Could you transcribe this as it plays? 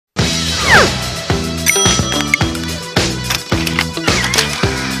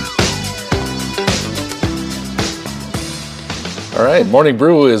right, Morning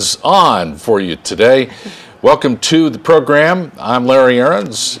Brew is on for you today. Welcome to the program. I'm Larry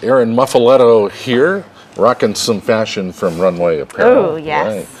Ahrens. Aaron Muffaletto here, rocking some fashion from Runway Apparel. Oh,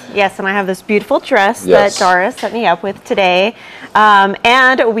 yes. Right. Yes, and I have this beautiful dress that Dara set me up with today.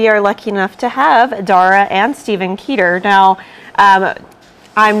 And we are lucky enough to have Dara and Steven Keator. Now,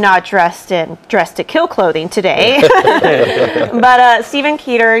 I'm not dressed to kill clothing today, but Steven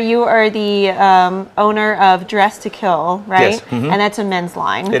Keator, you are the owner of Dress to Kill, right? Yes. Mm-hmm. And that's a men's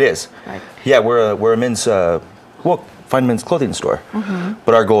line. It is. Right. Yeah, we're a men's fine men's clothing store,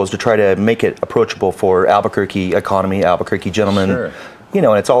 but our goal is to try to make it approachable for Albuquerque economy, Albuquerque gentlemen. Sure. You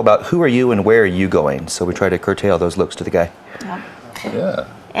know, and it's all about who are you and where are you going. So we try to curtail those looks to the guy. Yeah.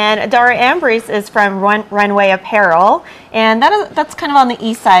 And Dara Ambriz is from Runway Apparel, and that's kind of on the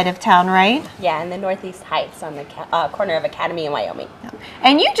east side of town, right? Yeah, in the Northeast Heights on the corner of Academy and Wyoming.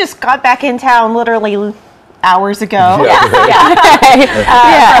 And you just got back in town literally hours ago.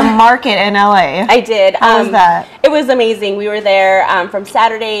 From market in LA. I did. How was that? It was amazing. We were there from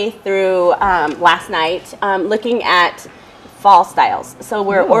Saturday through last night looking at fall styles. So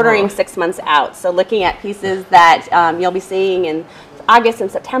we're ordering 6 months out. So looking at pieces that you'll be seeing in August and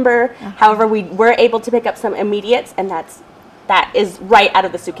September. However, we were able to pick up some immediates, and that is right out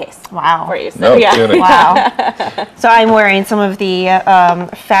of the suitcase. Wow. For you. So, No kidding. Wow. So I'm wearing some of the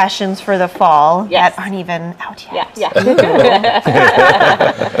fashions for the fall that aren't even out yet. Yeah.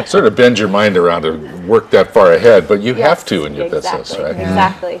 Sort of bend your mind around to work that far ahead, but you have to in your business, right?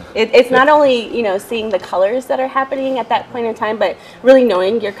 Exactly. It's not only, seeing the colors that are happening at that point in time, but really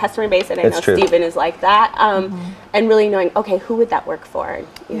knowing your customer base, and I know Steven is like that, and really knowing, okay, who would that work for?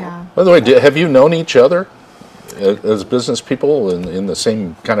 You know? By the way, have you known each other as business people in the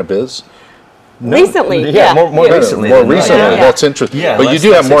same kind of biz? No. Recently, more recently. More recently, that's interesting. Yeah, but you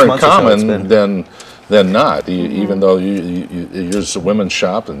do have more in months or so common than not, even though you're a women's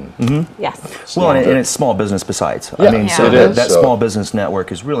shop. And Yes. Well, and it's small business besides. Yeah, I mean, so that so small business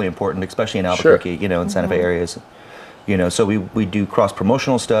network is really important, especially in Albuquerque, in Santa Fe areas. So we do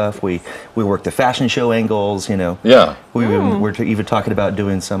cross-promotional stuff. We work the fashion show angles, Yeah. We're even talking about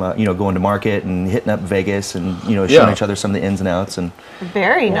doing some, going to market and hitting up Vegas and, showing each other some of the ins and outs. And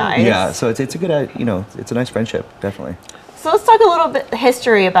Very nice. yeah, so it's a good, it's a nice friendship, definitely. So let's talk a little bit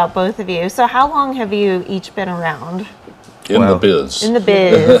history about both of you. So how long have you each been around? In the biz. In the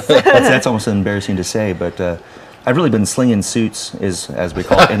biz. That's almost embarrassing to say, but I've really been slinging suits, as we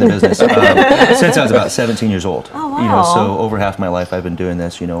call it in the business, since I was about 17 years old. Oh, wow. So over half my life I've been doing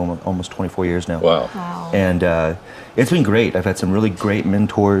this, almost 24 years now. Wow. And it's been great. I've had some really great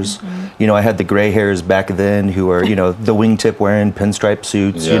mentors. I had the gray hairs back then who are, the wingtip wearing pinstripe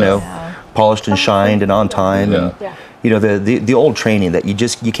suits, polished and shined and on time. And, the old training that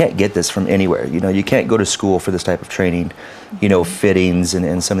you can't get this from anywhere. You can't go to school for this type of training, fittings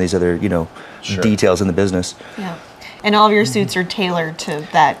and some of these other, details in the business. Yeah. And all of your suits are tailored to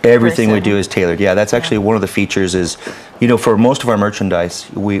that. Everything we do is tailored. Yeah, that's actually one of the features is, for most of our merchandise,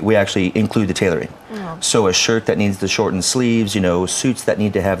 we actually include the tailoring. So a shirt that needs the shortened sleeves, suits that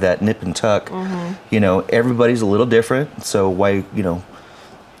need to have that nip and tuck, everybody's a little different. So why,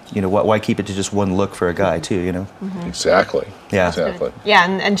 why keep it to just one look for a guy too, Exactly. Yeah. Exactly. Yeah,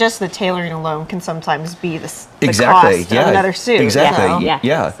 and just the tailoring alone can sometimes be the exactly. cost of another suit. Exactly. So.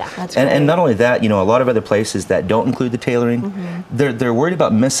 Yeah. Exactly. And not only that, a lot of other places that don't include the tailoring, they're worried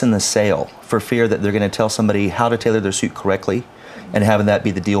about missing the sale for fear that they're going to tell somebody how to tailor their suit correctly, and having that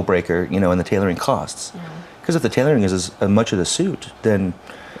be the deal breaker, and the tailoring costs. Because if the tailoring is as much of the suit, then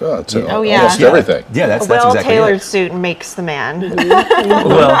It's almost everything. Yeah, that's well exactly tailored it. suit makes the man.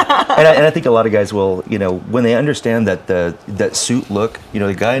 Well, and I think a lot of guys will, when they understand that that suit look,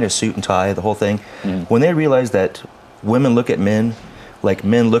 the guy in a suit and tie, the whole thing, when they realize that women look at men like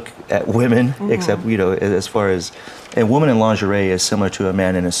men look at women, except as far as a woman in lingerie is similar to a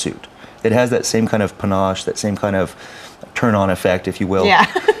man in a suit. It has that same kind of panache, that same kind of turn-on effect, if you will. Yeah.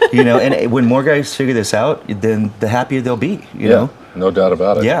 And when more guys figure this out, then the happier they'll be. You know. No doubt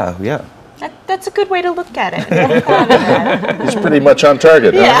about it. Yeah. That's a good way to look at it. He's pretty much on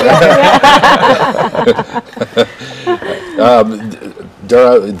target.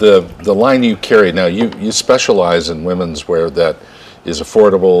 Dara, the line you carry now, you specialize in women's wear that is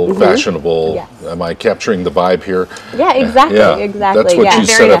affordable, fashionable. Yes. Am I capturing the vibe here? Yeah, exactly. Exactly. That's what you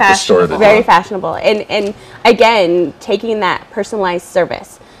set up the store to do. Very fashionable, and again, taking that personalized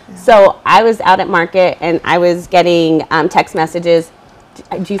service. So I was out at market and I was getting text messages.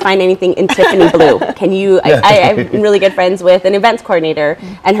 Do you find anything in Tiffany blue? Can you? I'm really good friends with an events coordinator,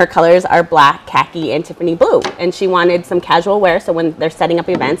 and her colors are black, khaki, and Tiffany blue. And she wanted some casual wear, so when they're setting up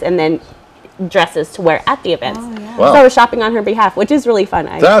events, and then dresses to wear at the events. Wow. So I was shopping on her behalf, which is really fun.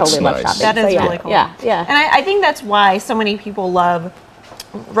 I That's totally love nice. shopping. That is So, really cool. Yeah, yeah. And I think that's why so many people love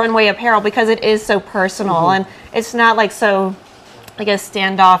Runway Apparel, because it is so personal and it's not like so, I guess,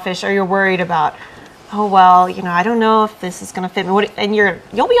 standoffish, or you're worried about, oh, well, you know, I don't know if this is going to fit me. And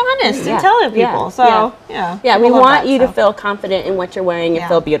you'll be honest and tell people. Yeah. So, yeah, we want you to feel confident in what you're wearing and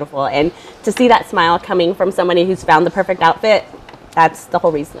feel beautiful. And to see that smile coming from somebody who's found the perfect outfit, that's the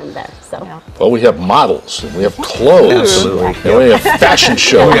whole reason I'm there. So. Yeah. Well, we have models, and we have clothes. Absolutely. And we have fashion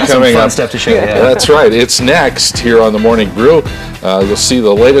show We got some coming fun up. stuff to show you. Yeah. That's right. It's next here on the Morning Brew. You'll see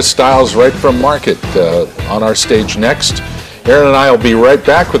the latest styles right from market on our stage next. Aaron and I will be right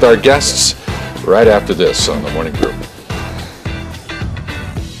back with our guests right after this on the Morning Brew.